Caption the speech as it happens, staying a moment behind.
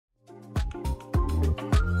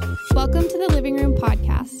Welcome to the Living Room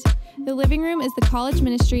podcast. The Living Room is the college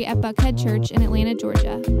ministry at Buckhead Church in Atlanta,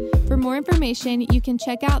 Georgia. For more information, you can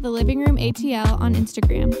check out the Living Room ATL on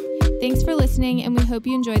Instagram. Thanks for listening, and we hope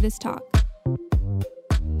you enjoy this talk.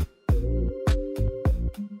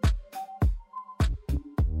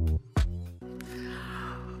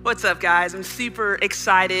 What's up, guys? I'm super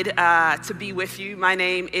excited to be with you. My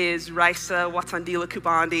name is Raissa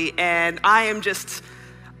Kubandi, and I am just,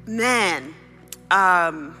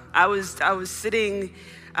 I was sitting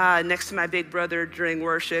next to my big brother during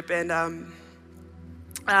worship, and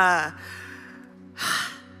that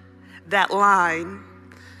line,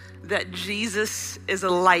 that Jesus is a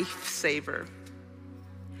lifesaver,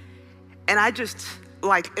 and I just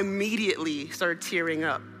immediately started tearing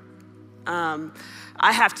up.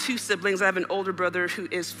 I have two siblings. I have an older brother who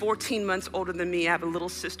is 14 months older than me. I have a little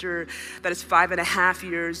sister that is 5.5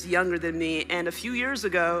 years younger than me. And a few years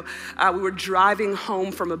ago, we were driving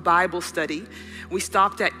home from a Bible study. We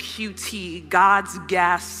stopped at QT, God's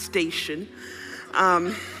gas station.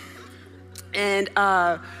 And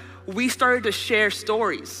we started to share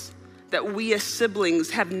stories that we as siblings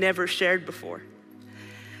have never shared before.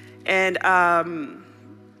 And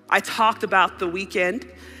I talked about the weekend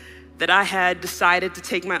that I had decided to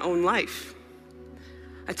take my own life.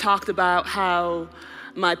 I talked about how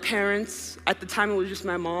my parents, at the time it was just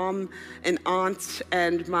my mom and aunt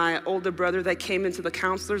and my older brother that came into the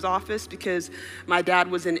counselor's office because my dad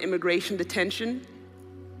was in immigration detention,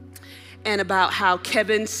 and about how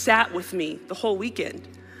Kevin sat with me the whole weekend.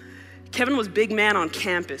 Kevin was big man on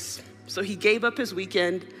campus, so he gave up his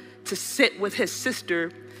weekend to sit with his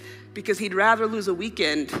sister because he'd rather lose a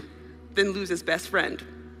weekend than lose his best friend.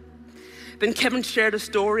 Then Kevin shared a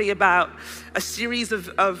story about a series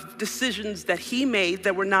of decisions that he made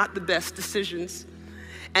that were not the best decisions.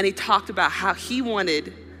 And he talked about how he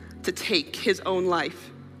wanted to take his own life.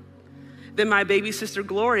 Then my baby sister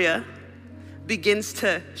Gloria begins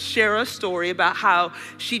to share a story about how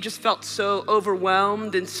she just felt so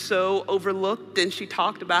overwhelmed and so overlooked, and she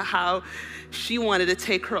talked about how she wanted to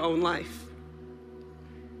take her own life.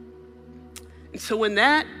 And so when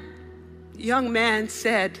that young man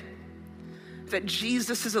said that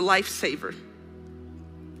Jesus is a lifesaver,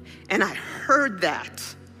 and I heard that,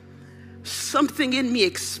 something in me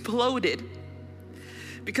exploded.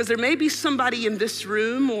 Because there may be somebody in this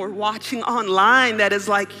room or watching online that is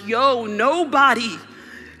like, yo, nobody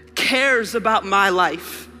cares about my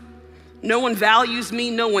life. No one values me,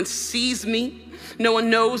 no one sees me. No one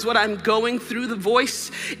knows what I'm going through. The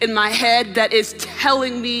voice in my head that is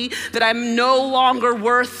telling me that I'm no longer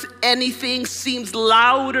worth anything seems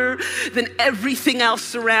louder than everything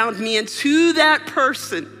else around me. And to that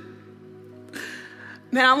person,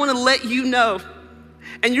 man, I want to let you know,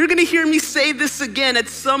 and you're going to hear me say this again at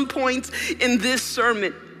some point in this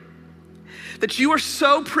sermon, that you are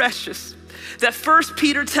so precious. That 1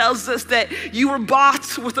 Peter tells us that you were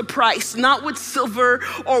bought with a price, not with silver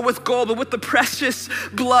or with gold, but with the precious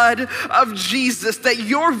blood of Jesus. That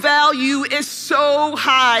your value is so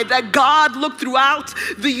high that God looked throughout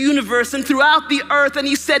the universe and throughout the earth, and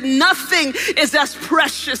he said, nothing is as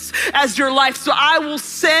precious as your life, so I will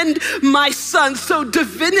send my son. So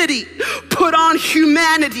divinity put on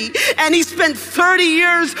humanity, and he spent 30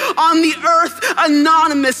 years on the earth,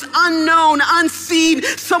 anonymous, unknown, unseen,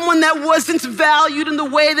 someone that wasn't valued in the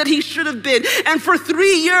way that he should have been. And for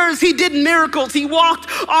 3 years, he did miracles. He walked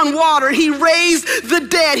on water. He raised the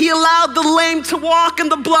dead. He allowed the lame to walk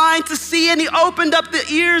and the blind to see, and he opened up the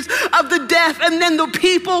ears of the deaf. And then the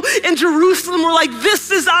people in Jerusalem were like, this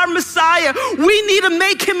is our Messiah. We need to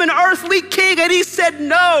make him an earthly king. And he said,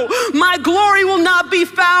 no, my glory will not be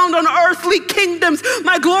found on earthly kingdoms.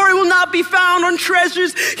 My glory will not be found on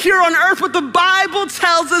treasures here on earth. But the Bible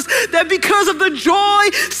tells us that because of the joy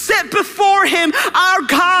set before him, our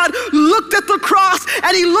God looked at the cross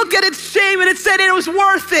and he looked at its shame, and it said it was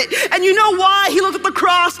worth it. And you know why he looked at the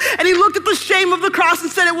cross and he looked at the shame of the cross and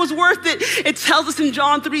said it was worth it? It tells us in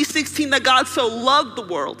John 3:16 that God so loved the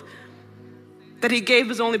world that he gave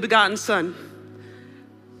his only begotten son,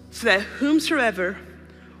 so that whomsoever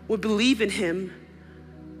would believe in him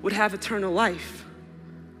would have eternal life.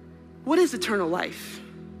 What is eternal life?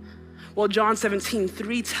 Well, John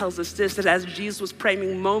 17:3 tells us this, that as Jesus was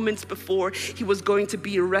praying moments before he was going to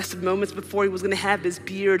be arrested, moments before he was going to have his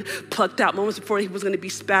beard plucked out, moments before he was going to be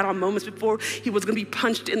spat on, moments before he was going to be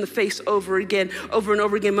punched in the face over and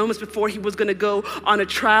over again, moments before he was going to go on a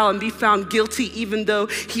trial and be found guilty even though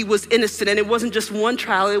he was innocent. And it wasn't just one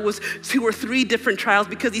trial, it was 2 or 3 different trials,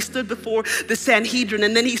 because he stood before the Sanhedrin,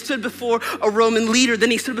 and then he stood before a Roman leader,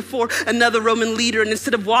 then he stood before another Roman leader, and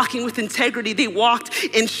instead of walking with integrity, they walked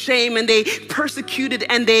in shame. and they persecuted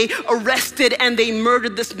and they arrested and they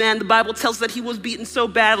murdered this man. The Bible tells us that he was beaten so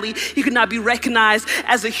badly he could not be recognized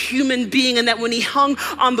as a human being, and that when he hung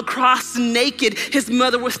on the cross naked, his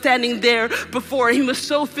mother was standing there before him. He was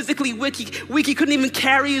so physically weak he couldn't even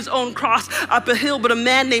carry his own cross up a hill. But a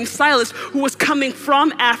man named Silas, who was coming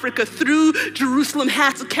from Africa through Jerusalem,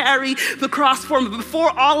 had to carry the cross for him. But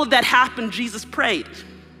before all of that happened, Jesus prayed.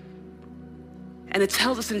 And it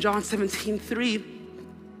tells us in John 17:3,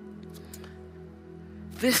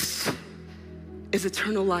 this is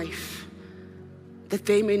eternal life, that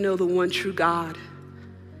they may know the one true God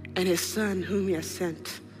and his Son whom he has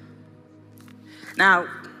sent. Now,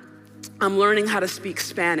 I'm learning how to speak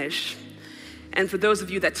Spanish. And for those of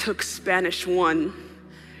you that took Spanish 1,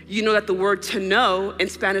 you know that the word to know in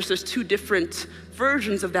Spanish, there's two different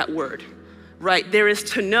versions of that word, right? There is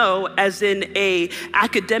to know as in a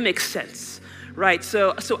academic sense, right?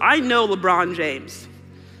 So I know LeBron James.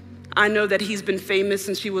 I know that he's been famous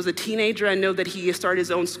since he was a teenager. I know that he started his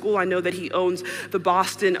own school. I know that he owns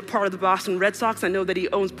part of the Boston Red Sox. I know that he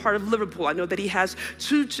owns part of Liverpool. I know that he has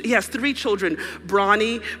 3 children,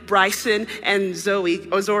 Bronny, Bryson, and Zoe.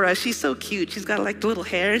 Ozora, she's so cute. She's got like the little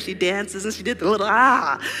hair and she dances and she did the little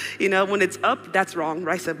when it's up, that's wrong.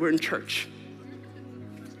 Raissa, we're in church.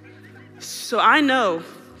 So I know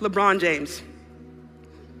LeBron James.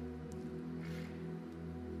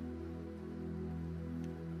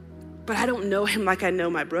 But I don't know him like I know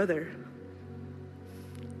my brother.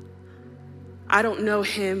 I don't know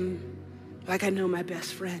him like I know my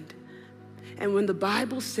best friend. And when the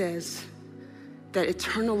Bible says that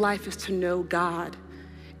eternal life is to know God,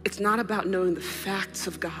 it's not about knowing the facts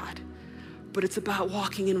of God, but it's about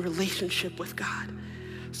walking in relationship with God.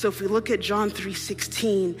 So if we look at John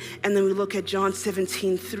 3:16 and then we look at John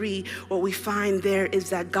 17:3, what we find there is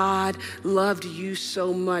that God loved you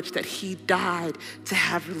so much that he died to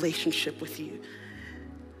have relationship with you.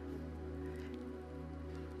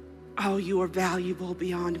 Oh, you are valuable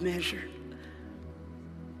beyond measure.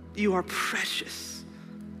 You are precious,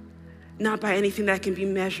 not by anything that can be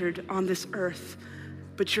measured on this earth,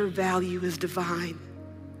 but your value is divine.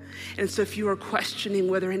 And so if you are questioning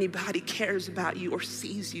whether anybody cares about you or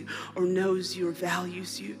sees you or knows you or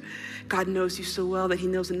values you, God knows you so well that he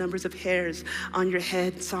knows the numbers of hairs on your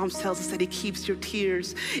head. Psalms tells us that he keeps your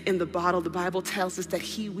tears in the bottle. The Bible tells us that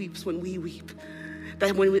he weeps when we weep.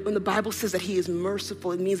 That when the Bible says that he is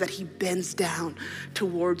merciful, it means that he bends down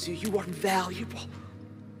towards you. You are valuable.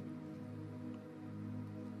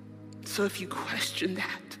 So if you question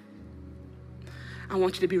that, I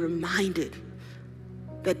want you to be reminded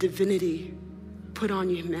that divinity put on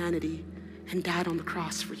humanity and died on the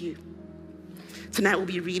cross for you. Tonight we'll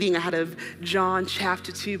be reading out of John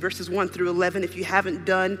chapter 2, verses 1 through 11. If you haven't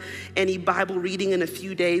done any Bible reading in a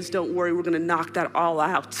few days, don't worry, we're gonna knock that all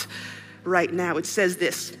out right now. It says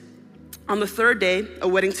this: on the 3rd day, a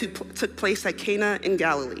wedding took place at Cana in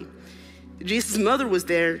Galilee. Jesus' mother was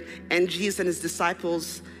there, and Jesus and his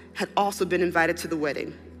disciples had also been invited to the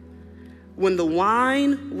wedding. When the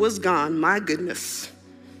wine was gone, my goodness,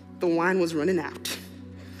 the wine was running out.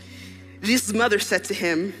 Jesus' mother said to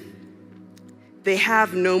him, "They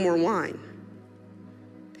have no more wine."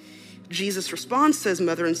 Jesus responds to his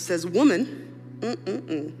mother and says, "Woman,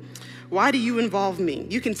 why do you involve me?"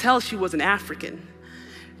 You can tell she was an African,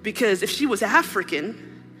 because if she was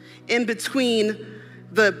African, in between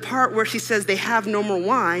the part where she says they have no more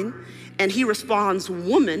wine and he responds,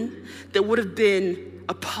 "Woman," there would have been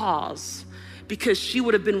a pause, because she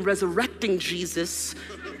would have been resurrecting Jesus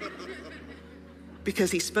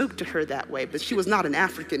because he spoke to her that way, but she was not an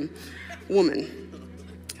African woman.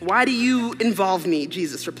 "Why do you involve me?"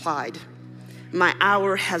 Jesus replied. "My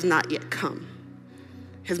hour has not yet come."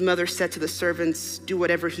 His mother said to the servants, "Do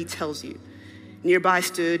whatever he tells you." Nearby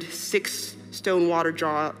stood 6 stone water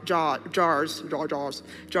jars,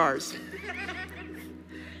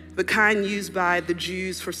 the kind used by the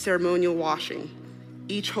Jews for ceremonial washing,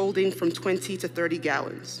 each holding from 20 to 30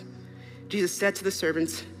 gallons. Jesus said to the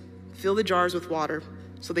servants, "Fill the jars with water."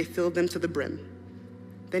 So they filled them to the brim.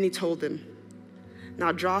 Then he told them,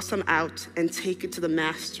 "Now draw some out and take it to the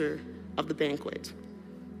master of the banquet."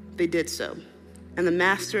 They did so. And the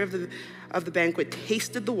master of the banquet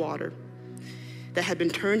tasted the water that had been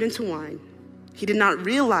turned into wine. He did not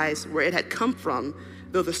realize where it had come from,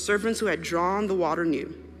 though the servants who had drawn the water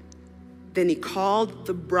knew. Then he called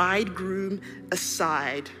the bridegroom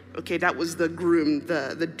aside. Okay, that was the groom,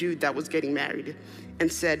 the dude that was getting married,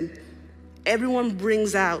 and said, "Everyone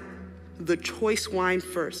brings out the choice wine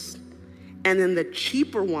first, and then the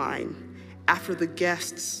cheaper wine after the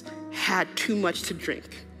guests had too much to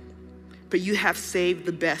drink. But you have saved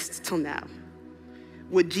the best till now."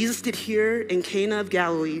 What Jesus did here in Cana of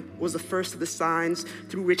Galilee was the first of the signs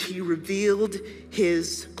through which he revealed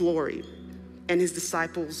his glory, and his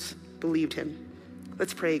disciples believed him.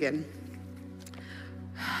 Let's pray again.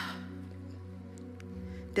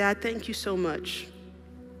 Dad, thank you so much.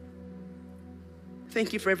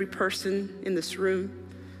 Thank you for every person in this room.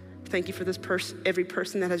 Thank you for every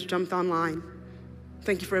person that has jumped online.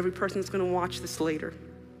 Thank you for every person that's going to watch this later.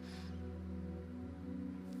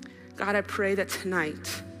 God, I pray that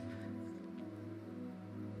tonight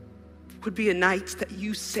would be a night that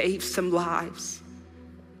you save some lives.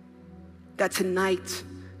 That tonight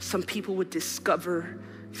some people would discover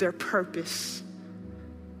their purpose.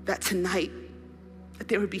 That tonight that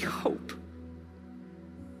there would be hope.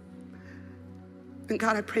 And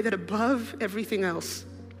God, I pray that above everything else,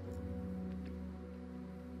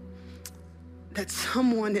 that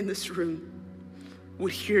someone in this room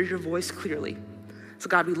would hear your voice clearly. So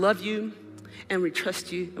God, we love you and we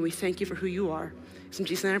trust you and we thank you for who you are. It's in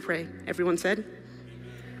Jesus' name I pray. Everyone said,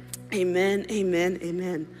 amen, amen,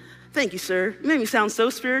 amen. Thank you, sir. You made me sound so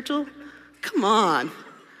spiritual. Come on.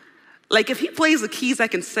 Like if he plays the keys, I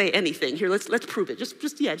can say anything. Here, let's prove it. Just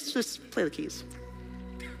play the keys.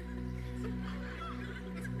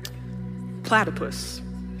 Platypus.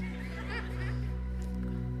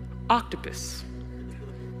 Octopus.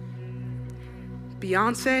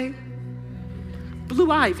 Beyonce. Blue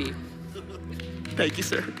Ivy. Thank you,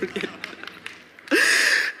 sir.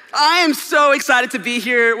 I am so excited to be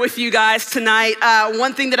here with you guys tonight.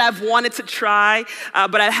 One thing that I've wanted to try,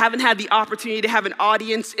 but I haven't had the opportunity to have an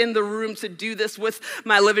audience in the room to do this with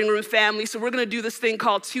my living room family. So we're gonna do this thing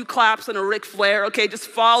called 2 claps and a Ric Flair, okay? Just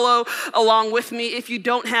follow along with me. If you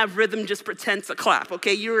don't have rhythm, just pretend to clap,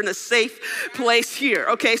 okay? You're in a safe place here,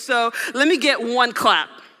 okay? So let me get 1 clap.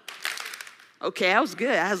 Okay, that was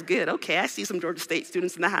good. Okay, I see some Georgia State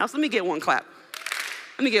students in the house. Let me get 1 clap.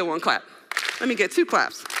 Let me get 1 clap. Let me get 2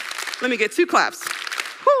 claps. Let me get 2 claps.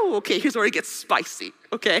 Whew, okay, here's where it gets spicy,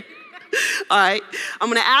 okay? All right, I'm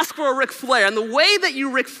gonna ask for a Ric Flair, and the way that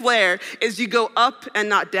you Ric Flair is you go up and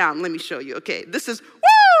not down. Let me show you, okay? This is,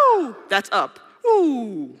 woo, that's up,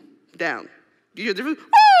 woo, down. Do you hear the difference?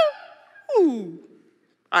 Woo, woo.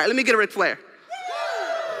 All right, let me get a Ric Flair.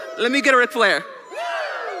 Let me get a Ric Flair.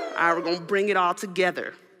 All right, we're gonna bring it all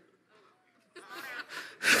together.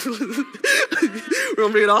 We're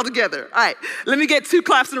gonna bring it all together. All right, let me get 2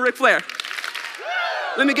 claps and a Ric Flair.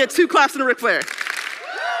 Let me get 2 claps and a Ric Flair.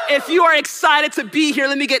 If you are excited to be here,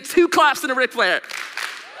 let me get 2 claps and a Ric Flair.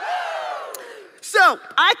 So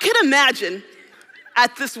I can imagine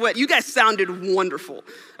at this wedding, you guys sounded wonderful,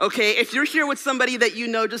 okay? If you're here with somebody that you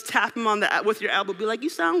know, just tap them with your elbow, be like, you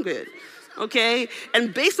sound good, okay?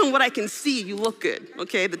 And based on what I can see, you look good,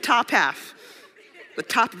 okay? The top half, the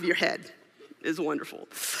top of your head is wonderful.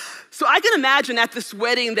 So I can imagine at this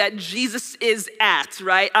wedding that Jesus is at,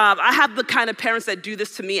 right? I have the kind of parents that do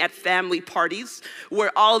this to me at family parties,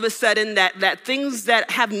 where all of a sudden that things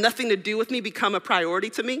that have nothing to do with me become a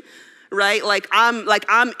priority to me. Right? Like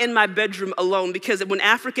I'm in my bedroom alone, because when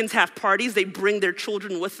Africans have parties, they bring their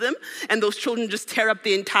children with them, and those children just tear up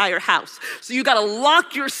the entire house. So you gotta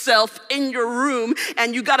lock yourself in your room,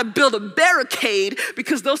 and you gotta build a barricade,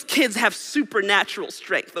 because those kids have supernatural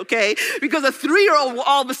strength, okay? Because a 3-year-old will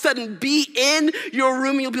all of a sudden be in your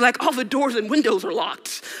room, and you'll be like, all the doors and windows are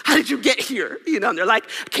locked. How did you get here? You know, and they're like,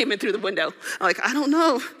 I came in through the window. I'm like, I don't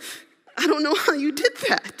know how you did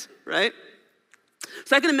that, right?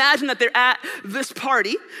 So I can imagine that they're at this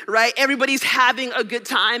party, right? Everybody's having a good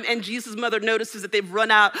time, and Jesus' mother notices that they've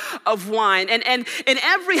run out of wine. And in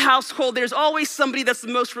every household, there's always somebody that's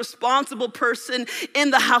the most responsible person in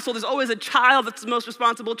the household. There's always a child that's the most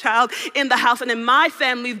responsible child in the house. And in my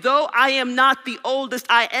family, though I am not the oldest,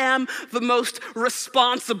 I am the most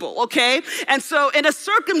responsible, okay? And so in a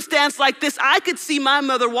circumstance like this, I could see my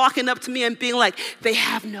mother walking up to me and being like, they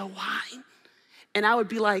have no wine. And I would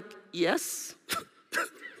be like, yes.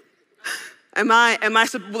 Am I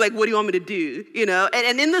like, what do you want me to do? You know,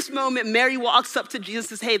 and in this moment, Mary walks up to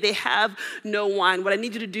Jesus and says, hey, they have no wine. What I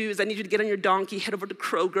need you to do is I need you to get on your donkey, head over to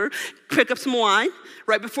Kroger, pick up some wine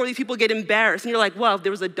right before these people get embarrassed. And you're like, well,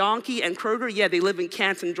 there was a donkey and Kroger? Yeah, they live in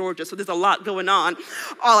Canton, Georgia, so there's a lot going on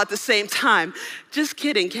all at the same time. Just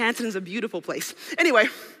kidding, Canton is a beautiful place. Anyway,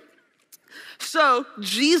 so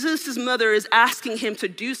Jesus' mother is asking him to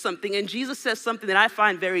do something, and Jesus says something that I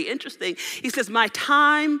find very interesting. He says, my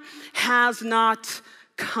time has not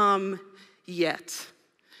come yet.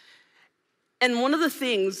 And one of the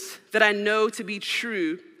things that I know to be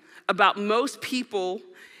true about most people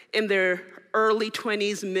in their early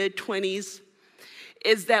 20s, mid-20s,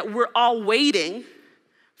 is that we're all waiting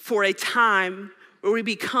for a time where we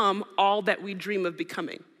become all that we dream of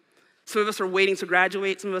becoming. Some of us are waiting to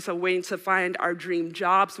graduate. Some of us are waiting to find our dream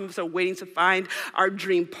job. Some of us are waiting to find our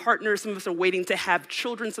dream partner. Some of us are waiting to have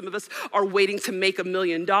children. Some of us are waiting to make $1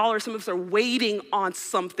 million. Some of us are waiting on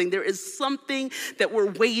something. There is something that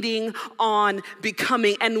we're waiting on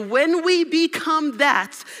becoming. And when we become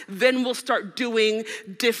that, then we'll start doing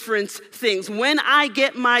different things. When I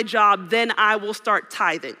get my job, then I will start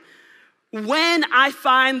tithing. When I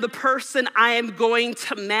find the person I am going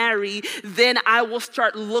to marry, then I will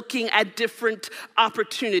start looking at different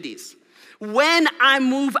opportunities. When I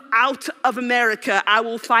move out of America, I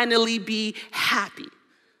will finally be happy.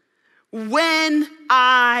 When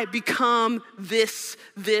I become this,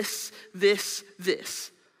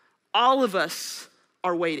 all of us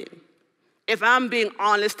are waiting. If I'm being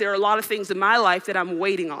honest, there are a lot of things in my life that I'm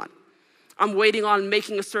waiting on. I'm waiting on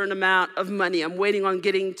making a certain amount of money. I'm waiting on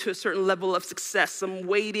getting to a certain level of success. I'm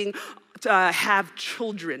waiting to have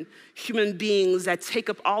children, human beings that take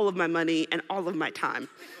up all of my money and all of my time.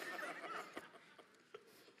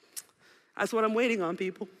 That's what I'm waiting on,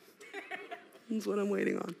 people. That's what I'm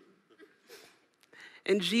waiting on.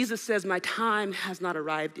 And Jesus says, my time has not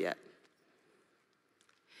arrived yet.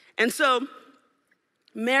 And so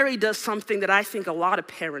Mary does something that I think a lot of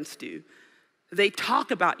parents do. They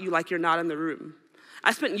talk about you like you're not in the room.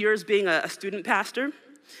 I spent years being a student pastor,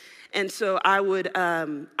 and so I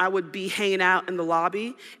would be hanging out in the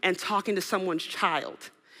lobby and talking to someone's child,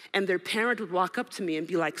 and their parent would walk up to me and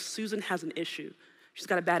be like, Susan has an issue. She's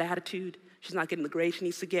got a bad attitude. She's not getting the grade she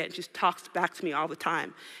needs to get, and she talks back to me all the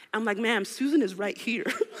time. I'm like, ma'am, Susan is right here.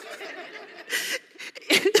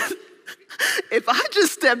 If I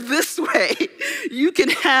just step this way, you can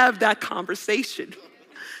have that conversation.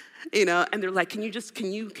 You know, and they're like, can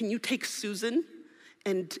you take Susan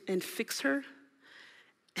and fix her?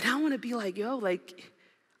 And I want to be like, yo, like,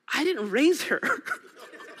 I didn't raise her.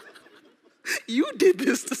 You did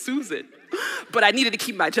this to Susan. But I needed to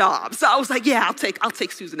keep my job. So I was like, yeah, I'll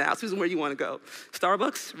take Susan out. Susan, where do you want to go?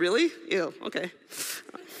 Starbucks? Really? Ew, okay.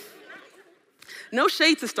 No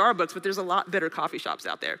shade to Starbucks, but there's a lot better coffee shops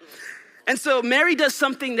out there. And so Mary does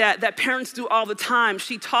something that parents do all the time.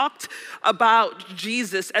 She talked about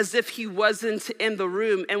Jesus as if he wasn't in the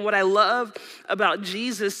room. And what I love about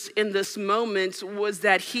Jesus in this moment was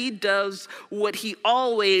that he does what he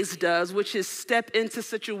always does, which is step into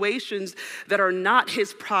situations that are not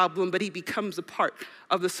his problem, but he becomes a part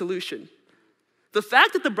of the solution. The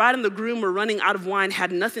fact that the bride and the groom were running out of wine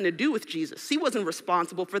had nothing to do with Jesus. He wasn't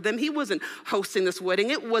responsible for them. He wasn't hosting this wedding.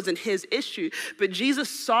 It wasn't his issue. But Jesus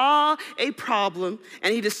saw a problem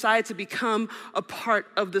and he decided to become a part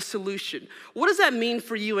of the solution. What does that mean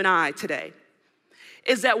for you and I today?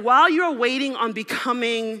 Is that while you're waiting on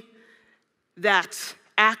becoming that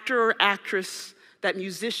actor or actress, that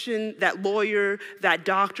musician, that lawyer, that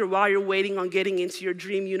doctor, while you're waiting on getting into your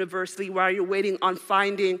dream university, while you're waiting on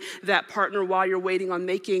finding that partner, while you're waiting on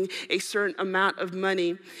making a certain amount of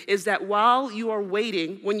money, is that while you are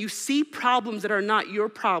waiting, when you see problems that are not your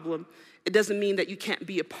problem, it doesn't mean that you can't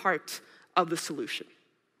be a part of the solution.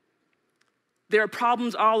 There are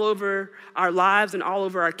problems all over our lives and all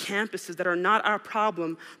over our campuses that are not our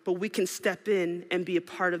problem, but we can step in and be a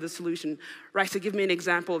part of the solution. Raissa, give me an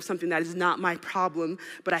example of something that is not my problem,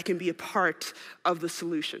 but I can be a part of the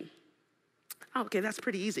solution. Okay, that's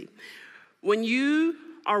pretty easy. When you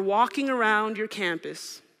are walking around your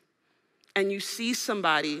campus and you see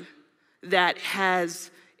somebody that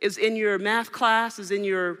is in your math class, is in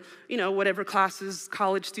your, whatever classes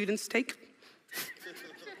college students take.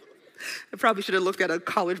 I probably should have looked at a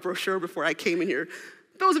college brochure before I came in here.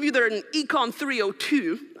 Those of you that are in Econ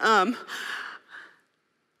 302,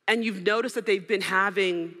 and you've noticed that they've been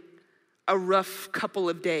having a rough couple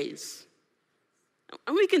of days.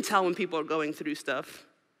 And we can tell when people are going through stuff,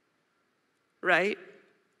 right?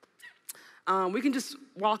 We can just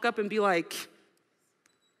walk up and be like,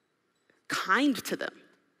 kind to them.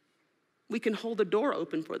 We can hold the door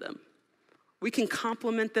open for them. We can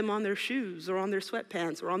compliment them on their shoes or on their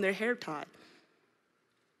sweatpants or on their hair tie.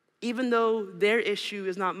 Even though their issue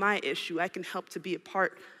is not my issue, I can help to be a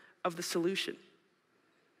part of the solution.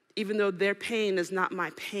 Even though their pain is not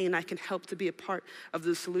my pain, I can help to be a part of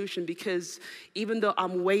the solution, because even though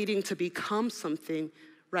I'm waiting to become something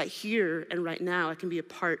right here and right now, I can be a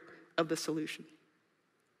part of the solution.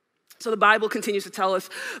 So the Bible continues to tell us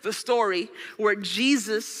the story where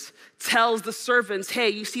Jesus tells the servants, hey,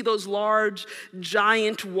 you see those large,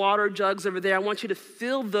 giant water jugs over there? I want you to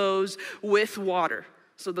fill those with water.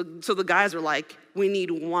 So the guys are like, we need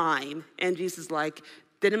wine. And Jesus is like,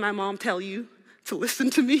 didn't my mom tell you to listen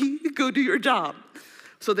to me? Go do your job.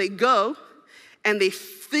 So they go, and they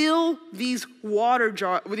fill these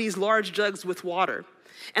large jugs with water.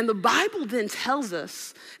 And the Bible then tells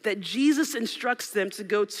us that Jesus instructs them to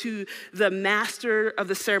go to the master of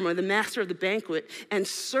the ceremony, the master of the banquet, and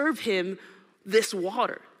serve him this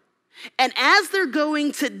water. And as they're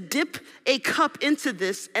going to dip a cup into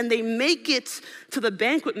this and they make it to the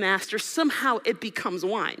banquet master, somehow it becomes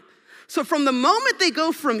wine. So from the moment they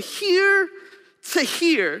go from here to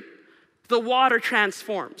here, the water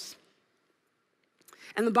transforms.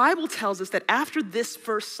 And the Bible tells us that after this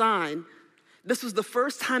first sign, this was the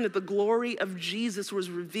first time that the glory of Jesus was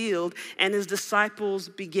revealed and his disciples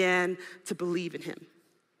began to believe in him.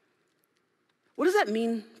 What does that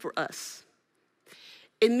mean for us?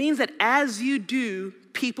 It means that as you do,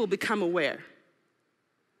 people become aware.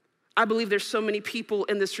 I believe there's so many people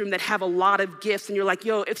in this room that have a lot of gifts and you're like,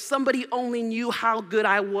 yo, if somebody only knew how good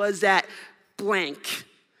I was at blank.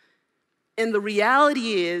 And the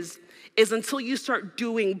reality is until you start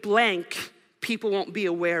doing blank, people won't be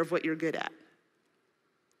aware of what you're good at.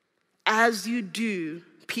 As you do,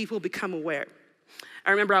 people become aware.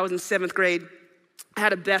 I remember I was in 7th grade. I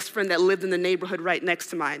had a best friend that lived in the neighborhood right next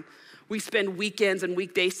to mine. We spend weekends and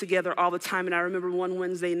weekdays together all the time, and I remember one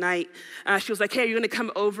Wednesday night, she was like, hey, are you gonna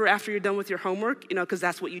come over after you're done with your homework? You know, because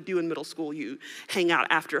that's what you do in middle school. You hang out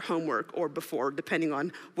after homework or before, depending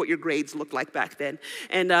on what your grades looked like back then.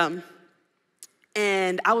 And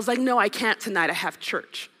I was like, no, I can't tonight, I have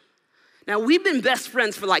church. Now, we've been best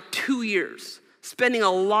friends for like 2 years, spending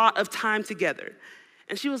a lot of time together.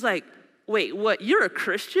 And she was like, wait, what, you're a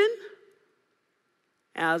Christian?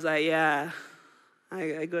 And I was like, yeah,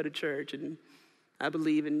 I go to church and I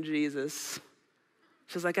believe in Jesus.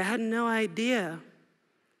 She was like, I had no idea.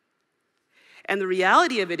 And the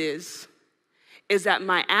reality of it is that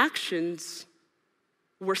my actions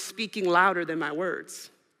were speaking louder than my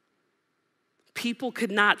words. People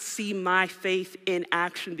could not see my faith in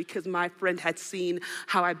action because my friend had seen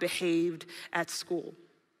how I behaved at school.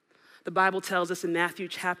 The Bible tells us in Matthew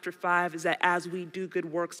chapter 5 is that as we do good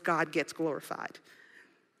works, God gets glorified.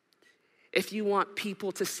 If you want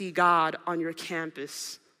people to see God on your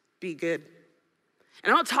campus, be good.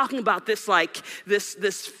 And I'm not talking about this like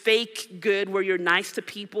this fake good where you're nice to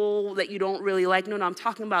people that you don't really like. No, I'm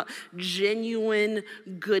talking about genuine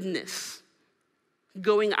goodness.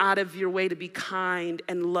 Going out of your way to be kind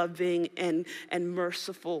and loving and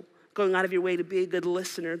merciful. Going out of your way to be a good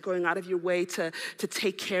listener. Going out of your way to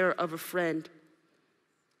take care of a friend.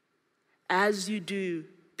 As you do,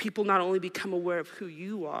 people not only become aware of who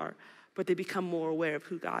you are, but they become more aware of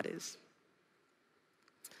who God is.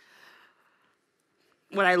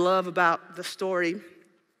 What I love about the story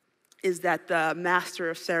is that the master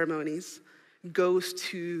of ceremonies goes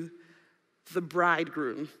to the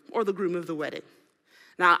bridegroom or the groom of the wedding.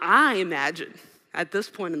 Now, I imagine at this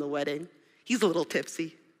point in the wedding, he's a little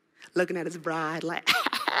tipsy, looking at his bride like,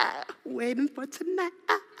 waiting for tonight.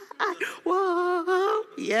 Whoa,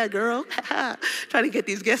 yeah, girl. Trying to get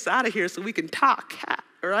these guests out of here so we can talk,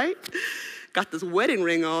 right? Got this wedding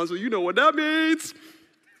ring on, so you know what that means.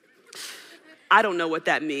 I don't know what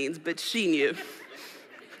that means, but she knew.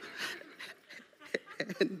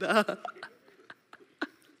 And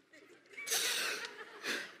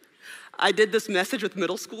I did this message with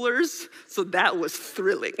middle schoolers, so that was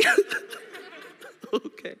thrilling.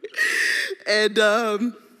 Okay. And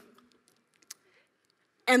the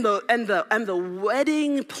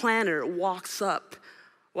wedding planner walks up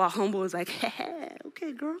while homeboy is like, hey,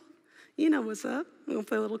 okay, girl, you know what's up. We're gonna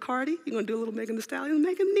play a little Cardi. You're gonna do a little Megan Thee Stallion,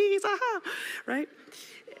 Megan These, right?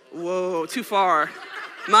 Whoa, too far.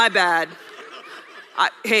 My bad.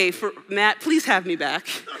 Hey, for Matt, please have me back.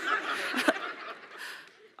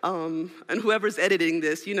 And whoever's editing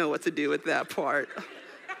this, you know what to do with that part.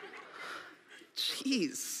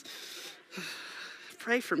 Jeez.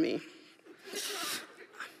 Pray for me.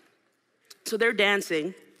 So they're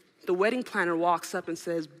dancing. The wedding planner walks up and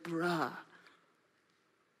says, bruh,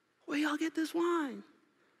 where y'all get this wine?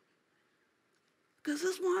 Because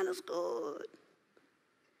this wine is good.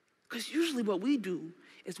 Because usually what we do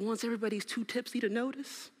is once everybody's too tipsy to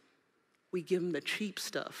notice, we give them the cheap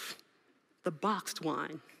stuff, the boxed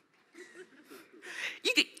wine.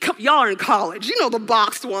 Y'all are in college, you know the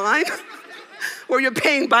boxed wine, where you're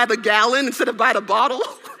paying by the gallon instead of by the bottle.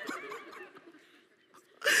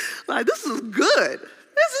 Like, this is good.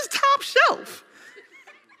 This is top shelf.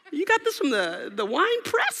 You got this from the wine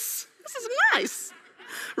press? This is nice,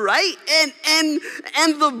 right? And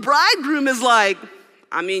the bridegroom is like,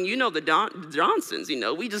 I mean, you know the Johnsons, you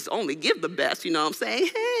know, we just only give the best, you know what I'm saying?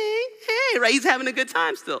 okay, right? He's having a good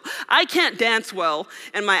time still. I can't dance well,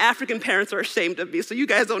 and my African parents are ashamed of me, so you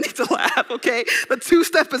guys don't need to laugh, okay? The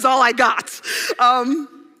two-step is all I got.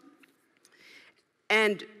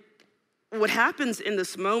 And what happens in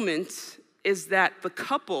this moment is that the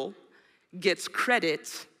couple gets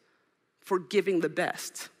credit for giving the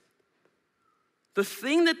best. The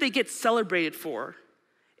thing that they get celebrated for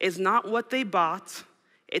is not what they bought,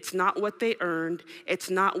 it's not what they earned, it's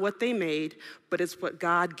not what they made, but it's what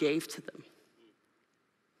God gave to them.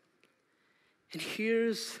 And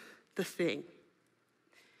here's the thing,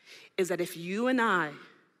 is that if you and I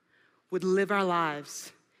would live our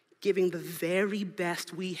lives giving the very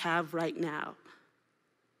best we have right now,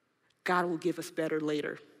 God will give us better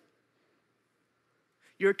later.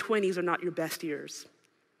 Your 20s are not your best years.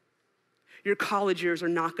 Your college years are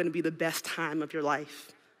not going to be the best time of your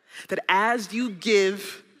life. That as you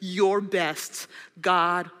give your best,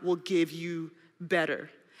 God will give you better.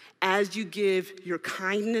 As you give your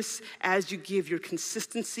kindness, as you give your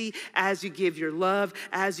consistency, as you give your love,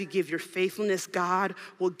 as you give your faithfulness, God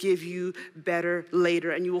will give you better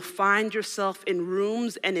later. And you will find yourself in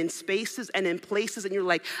rooms and in spaces and in places, and you're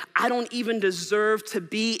like, I don't even deserve to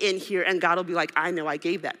be in here. And God will be like, I know, I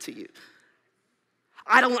gave that to you.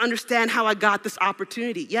 I don't understand how I got this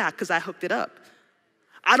opportunity. Yeah, because I hooked it up.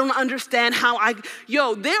 I don't understand how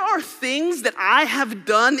there are things that I have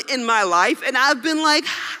done in my life, and I've been like,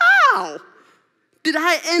 how did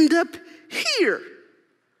I end up here?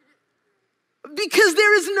 Because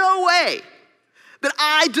there is no way that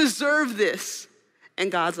I deserve this.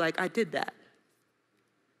 And God's like, I did that.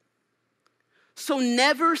 So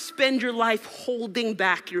never spend your life holding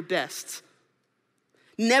back your best.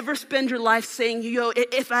 Never spend your life saying,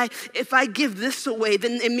 if I give this away,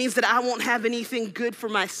 then it means that I won't have anything good for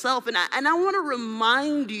myself. And I want to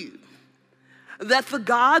remind you that the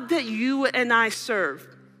God that you and I serve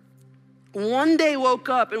one day woke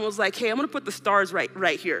up and was like, hey, I'm going to put the stars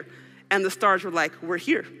right here. And the stars were like, we're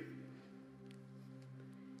here.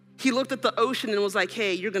 He looked at the ocean and was like,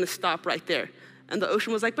 hey, you're going to stop right there. And the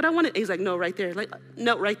ocean was like, but I want it. He's like, no, right there. Like,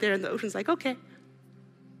 no, right there. And the ocean's like, okay.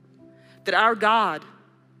 That our God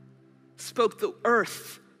spoke the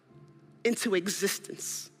earth into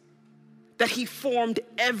existence, that he formed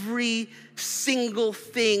every single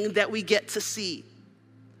thing that we get to see.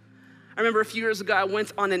 I remember a few years ago, I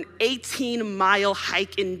went on an 18-mile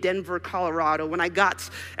hike in Denver, Colorado.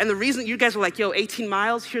 And the reason you guys were like, 18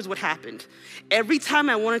 miles, here's what happened. Every time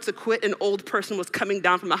I wanted to quit, an old person was coming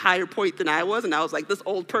down from a higher point than I was, and I was like, this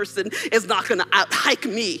old person is not gonna out-hike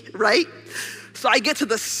me, right? So I get to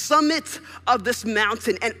the summit of this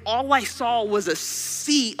mountain, and all I saw was a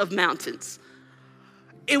sea of mountains.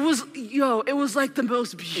 It was like the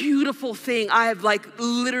most beautiful thing I have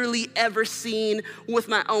literally ever seen with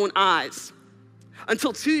my own eyes.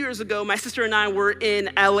 Until 2 years ago, my sister and I were in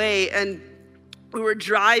LA, and we were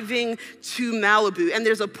driving to Malibu. And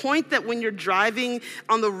there's a point that when you're driving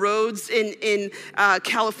on the roads in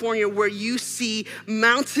California where you see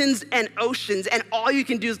mountains and oceans, and all you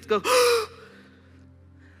can do is go,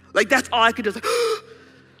 that's all I could do.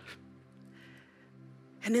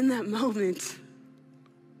 And in that moment,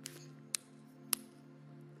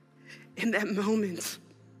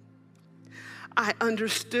 I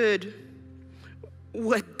understood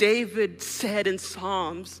what David said in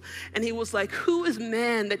Psalms. And he was like, who is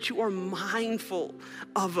man that you are mindful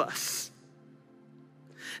of us?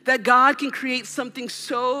 That God can create something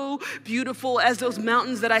so beautiful as those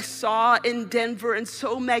mountains that I saw in Denver, and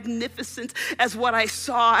so magnificent as what I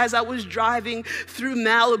saw as I was driving through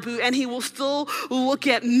Malibu. And he will still look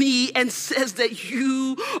at me and says that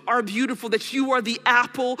you are beautiful, that you are the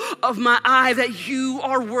apple of my eye, that you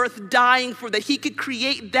are worth dying for, that he could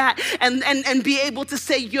create that and be able to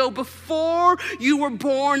say, before you were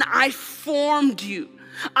born, I formed you.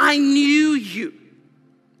 I knew you.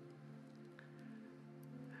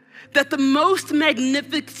 That the most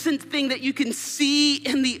magnificent thing that you can see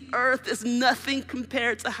in the earth is nothing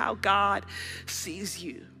compared to how God sees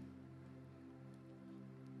you.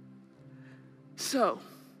 So,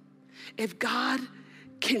 if God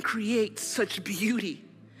can create such beauty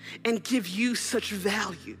and give you such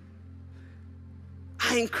value,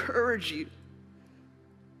 I encourage you,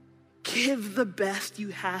 give the best you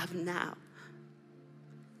have now,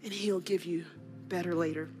 and he'll give you better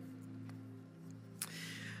later.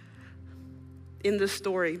 In this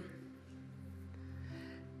story,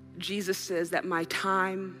 Jesus says that my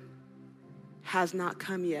time has not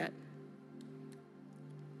come yet.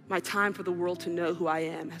 My time for the world to know who I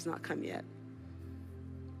am has not come yet.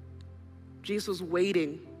 Jesus was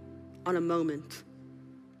waiting on a moment.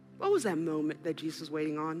 What was that moment that Jesus was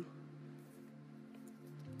waiting on?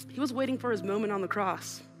 He was waiting for his moment on the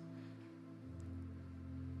cross.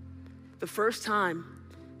 The first time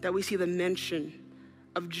that we see the mention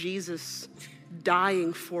of Jesus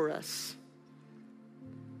dying for us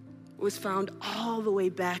was found all the way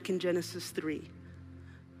back in Genesis 3,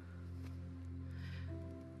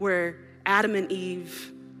 where Adam and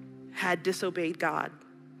Eve had disobeyed God,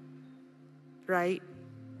 right?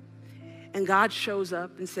 And God shows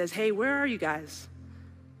up and says, hey, where are you guys?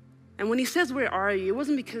 And when he says, where are you? It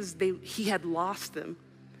wasn't because he had lost them.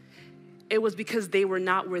 It was because they were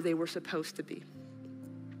not where they were supposed to be.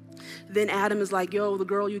 Then Adam is like, yo, the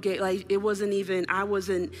girl you gave, like, it wasn't even, I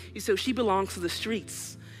wasn't, so she belongs to the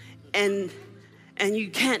streets. And you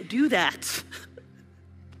can't do that,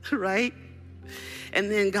 right? And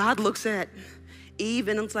then God looks at Eve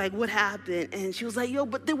and it's like, what happened? And she was like, yo,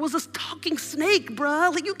 but there was this talking snake,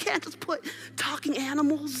 bruh. Like, you can't just put talking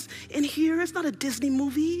animals in here. It's not a Disney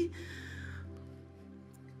movie.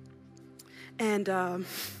 And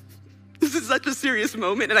this is such a serious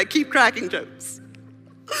moment, and I keep cracking jokes.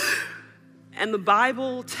 And the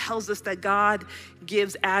Bible tells us that God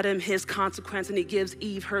gives Adam his consequence, and he gives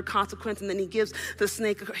Eve her consequence, and then he gives the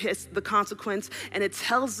snake the consequence. And it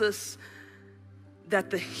tells us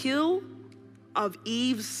that the heel of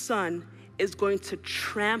Eve's son is going to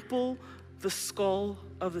trample the skull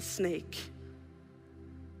of the snake.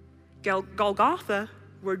 Golgotha,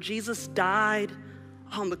 where Jesus died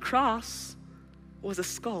on the cross, was a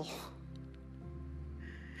skull.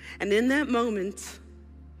 And in that moment,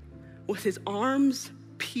 with his arms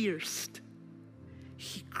pierced,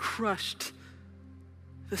 he crushed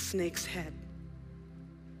the snake's head.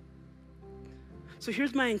 So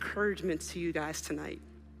here's my encouragement to you guys tonight.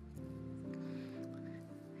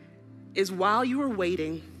 Is while you are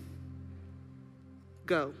waiting,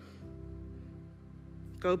 go.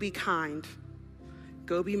 Go be kind.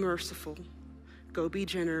 Go be merciful. Go be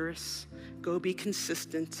generous. Go be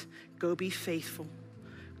consistent. Go be faithful.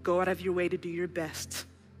 Go out of your way to do your best.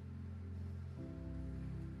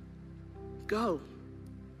 Go.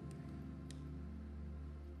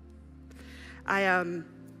 I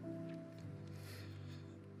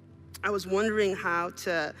was wondering how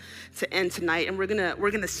to end tonight, and we're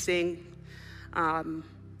gonna sing one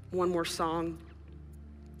more song,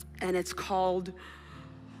 and it's called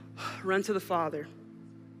 "Run to the Father."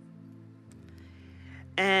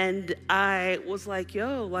 And I was like,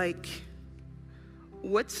 yo, like,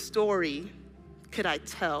 what story could I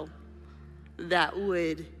tell that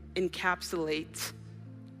would encapsulate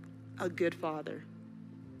a good father?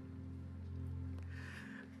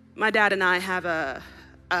 My dad and I have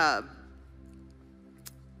an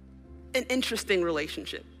interesting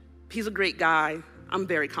relationship. He's a great guy. I'm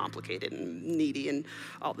very complicated and needy and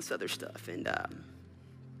all this other stuff. And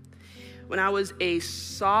when I was a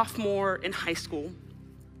sophomore in high school,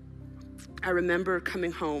 I remember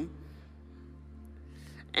coming home,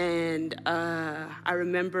 and I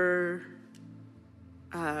remember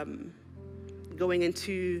going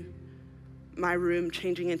into my room,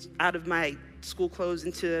 changing out of my school clothes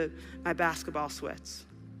into my basketball sweats.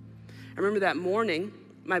 I remember that morning,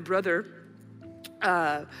 my brother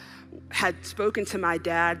had spoken to my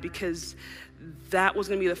dad because that was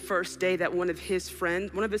gonna be the first day that one of his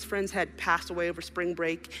friends had passed away over spring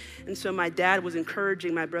break. And so my dad was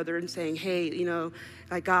encouraging my brother and saying, hey, you know,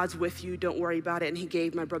 like, God's with you, don't worry about it. And he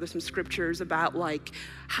gave my brother some scriptures about like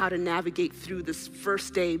how to navigate through this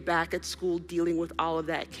first day back at school, dealing with all of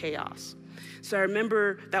that chaos. So I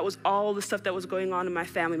remember that was all the stuff that was going on in my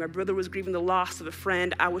family. My brother was grieving the loss of a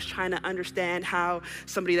friend. I was trying to understand how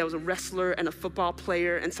somebody that was a wrestler and a football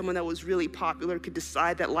player and someone that was really popular could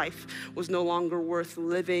decide that life was no longer worth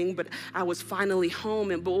living. But I was finally home.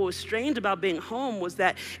 But what was strange about being home was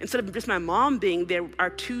that instead of just my mom being there,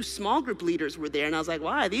 our two small group leaders were there. And I was like,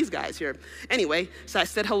 why are these guys here? Anyway, so I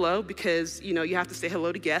said hello because, you know, you have to say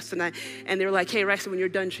hello to guests. And they were like, hey, Raissa, when you're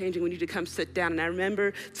done changing, we need to come sit down. And I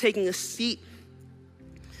remember taking a seat.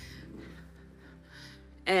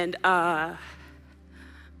 And I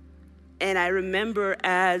remember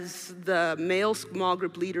as the male small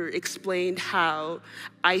group leader explained how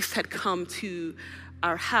ICE had come to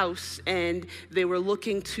our house and they were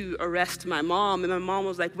looking to arrest my mom. And my mom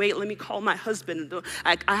was like, wait, let me call my husband.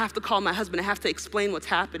 I have to call my husband. I have to explain what's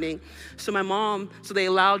happening. So they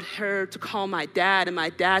allowed her to call my dad. And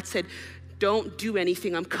my dad said, don't do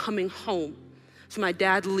anything. I'm coming home. So my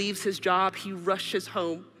dad leaves his job. He rushes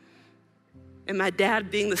home. And my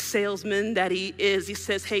dad, being the salesman that he is, he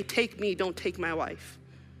says, hey, take me, don't take my wife.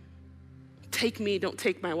 Take me, don't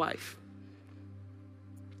take my wife.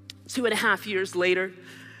 2.5 years later,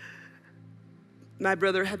 My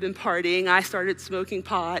brother had been partying. I started smoking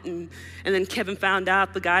pot, and then Kevin found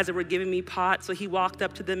out the guys that were giving me pot, so he walked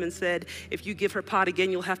up to them and said, if you give her pot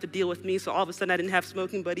again, you'll have to deal with me. So all of a sudden, I didn't have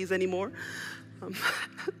smoking buddies anymore.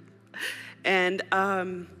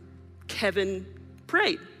 Kevin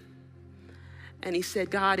prayed, and he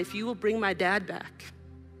said, God, if you will bring my dad back,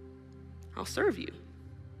 I'll serve you.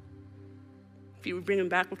 If you would bring him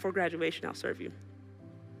back before graduation, I'll serve you.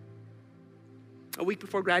 A week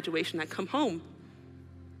before graduation, I come home.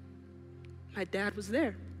 My dad was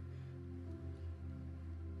there.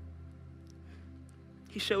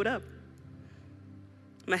 He showed up.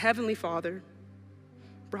 My heavenly Father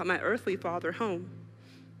brought my earthly father home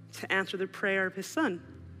to answer the prayer of his son.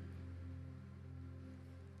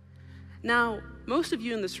 Now, most of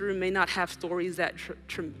you in this room may not have stories that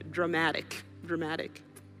dramatic.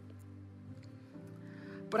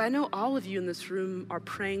 But I know all of you in this room are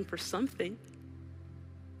praying for something.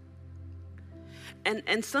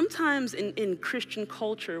 And sometimes in Christian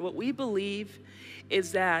culture, what we believe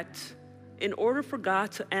is that in order for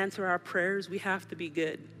God to answer our prayers, we have to be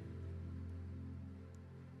good.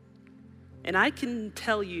 And I can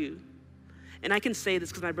tell you, and I can say this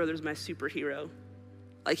because my brother's my superhero.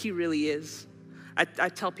 Like, he really is. I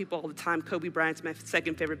tell people all the time, Kobe Bryant's my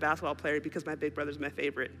second favorite basketball player because my big brother's my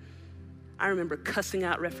favorite. I remember cussing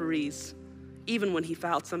out referees, even when he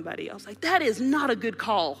fouled somebody. I was like, that is not a good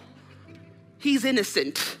call. He's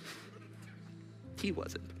innocent. He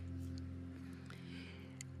wasn't.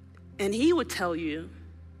 And he would tell you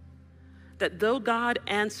that though God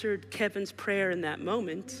answered Kevin's prayer in that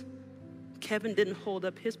moment, Kevin didn't hold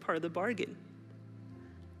up his part of the bargain.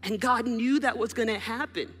 And God knew that was gonna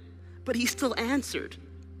happen, but he still answered.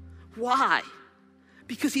 Why?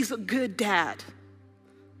 Because he's a good dad.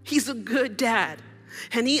 He's a good dad.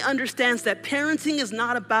 And he understands that parenting is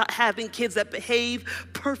not about having kids that behave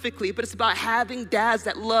perfectly, but it's about having dads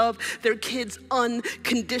that love their kids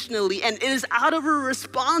unconditionally. And it is out of a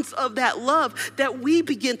response of that love that we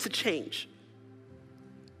begin to change.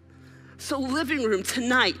 So living room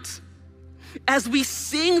tonight, as we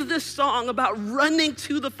sing this song about running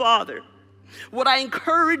to the Father, what I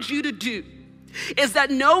encourage you to do is that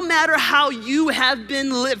no matter how you have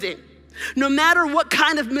been living, no matter what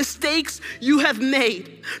kind of mistakes you have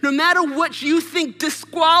made, no matter what you think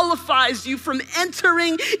disqualifies you from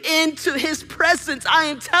entering into his presence, I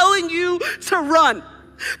am telling you to run.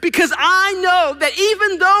 Because I know that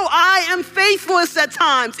even though I am faithless at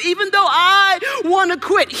times, even though I want to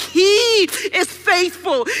quit, he is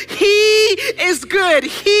faithful. He is good.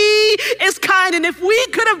 He is kind. And if we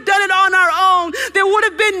could have done it on our own, there would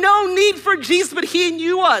have been no need for Jesus, but he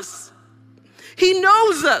knew us. He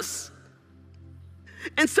knows us.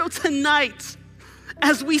 And so tonight,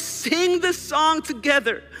 as we sing this song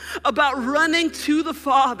together about running to the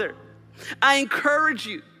Father, I encourage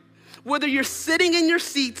you, whether you're sitting in your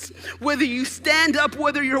seats, whether you stand up,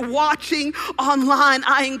 whether you're watching online,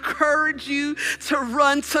 I encourage you to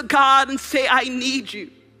run to God and say, I need you.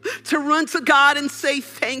 To run to God and say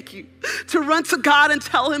thank you. To run to God and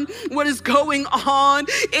tell him what is going on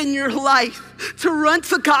in your life. To run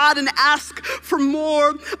to God and ask for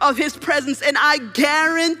more of his presence. And I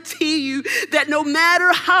guarantee you that no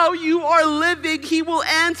matter how you are living, he will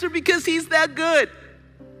answer because he's that good.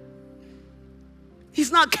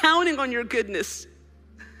 He's not counting on your goodness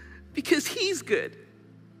because he's good.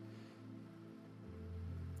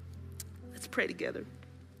 Let's pray together.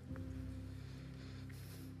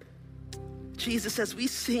 Jesus, as we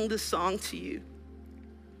sing this song to you,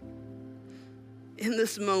 in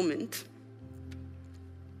this moment,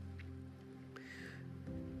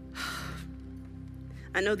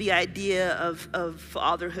 I know the idea of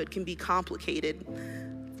fatherhood can be complicated.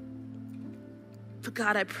 But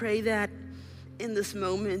God, I pray that in this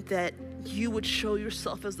moment that you would show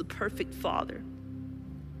yourself as the perfect father.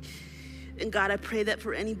 And God, I pray that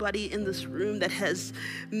for anybody in this room that has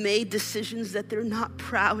made decisions that they're not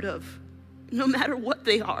proud of, no matter what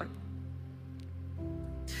they are,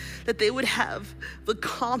 that they would have the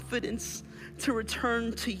confidence to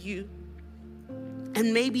return to you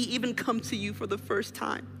and maybe even come to you for the first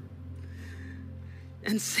time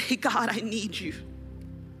and say, God, I need you.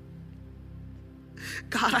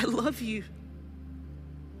 God, I love you.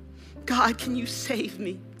 God, can you save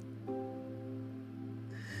me?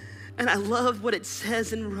 And I love what it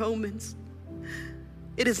says in Romans.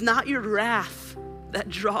 It is not your wrath that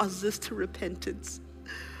draws us to repentance.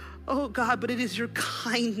 Oh God, but it is your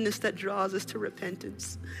kindness that draws us to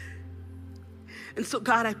repentance. And so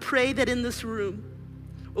God, I pray that in this room,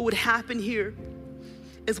 what would happen here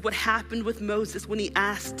is what happened with Moses when he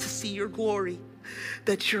asked to see your glory,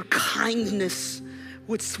 that your kindness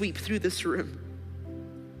would sweep through this room.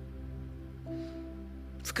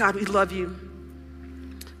 So God, we love you.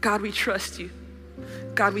 God, we trust you.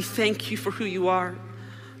 God, we thank you for who you are.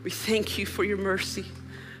 We thank you for your mercy.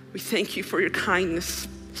 We thank you for your kindness.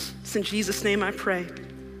 It's in Jesus' name I pray.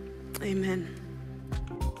 Amen.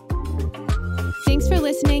 Thanks for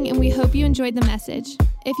listening, and we hope you enjoyed the message.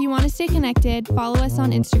 If you want to stay connected, follow us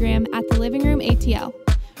on Instagram at The Living Room ATL.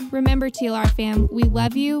 Remember, TLR fam, we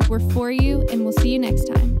love you, we're for you, and we'll see you next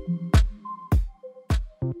time.